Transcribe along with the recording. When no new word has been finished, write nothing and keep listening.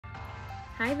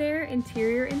Hi there,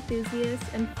 interior enthusiasts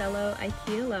and fellow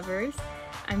IKEA lovers.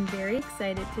 I'm very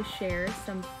excited to share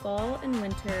some fall and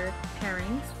winter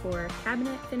pairings for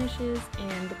cabinet finishes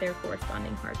and their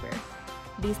corresponding hardware.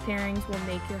 These pairings will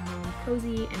make your home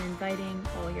cozy and inviting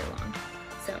all year long.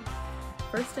 So,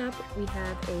 first up, we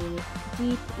have a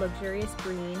deep, luxurious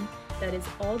green that is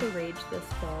all the rage this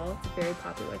fall. It's a very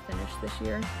popular finish this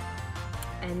year.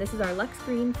 And this is our Luxe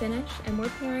Green finish, and we're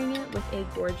pairing it with a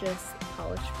gorgeous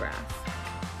polished brass.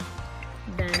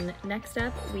 Then next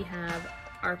up, we have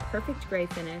our perfect gray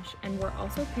finish, and we're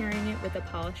also pairing it with a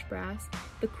polished brass.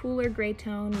 The cooler gray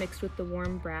tone mixed with the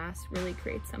warm brass really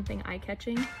creates something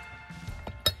eye-catching.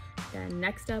 Then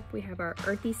next up, we have our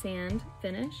earthy sand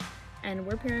finish, and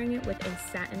we're pairing it with a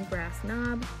satin brass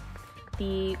knob.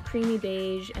 The creamy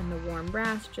beige and the warm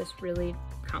brass just really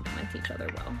complement each other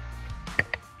well.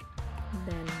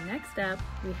 Then next up,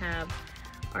 we have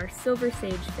our silver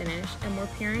sage finish, and we're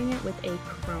pairing it with a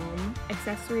chrome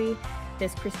accessory.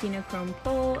 This Christina chrome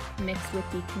pole mixed with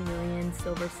the chameleon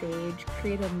silver sage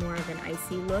created more of an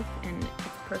icy look, and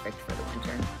it's perfect for the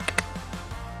winter.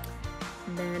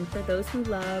 And then for those who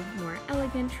love more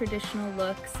elegant traditional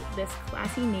looks, this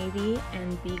classy navy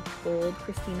and the gold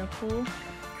Christina pole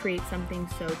create something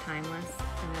so timeless,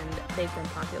 and they've been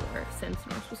popular since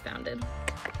Norse was founded.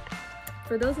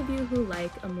 For those of you who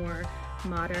like a more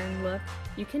modern look,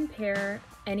 you can pair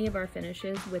any of our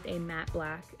finishes with a matte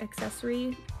black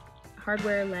accessory,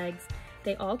 hardware, legs.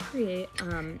 They all create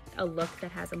a look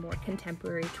that has a more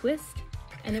contemporary twist,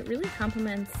 and it really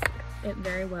complements it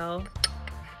very well.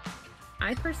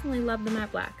 I personally love the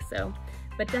matte black,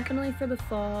 but definitely for the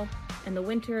fall and the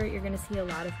winter, you're gonna see a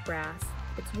lot of brass.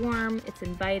 It's warm, it's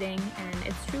inviting, and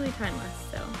it's truly timeless,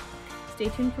 so stay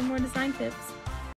tuned for more design tips.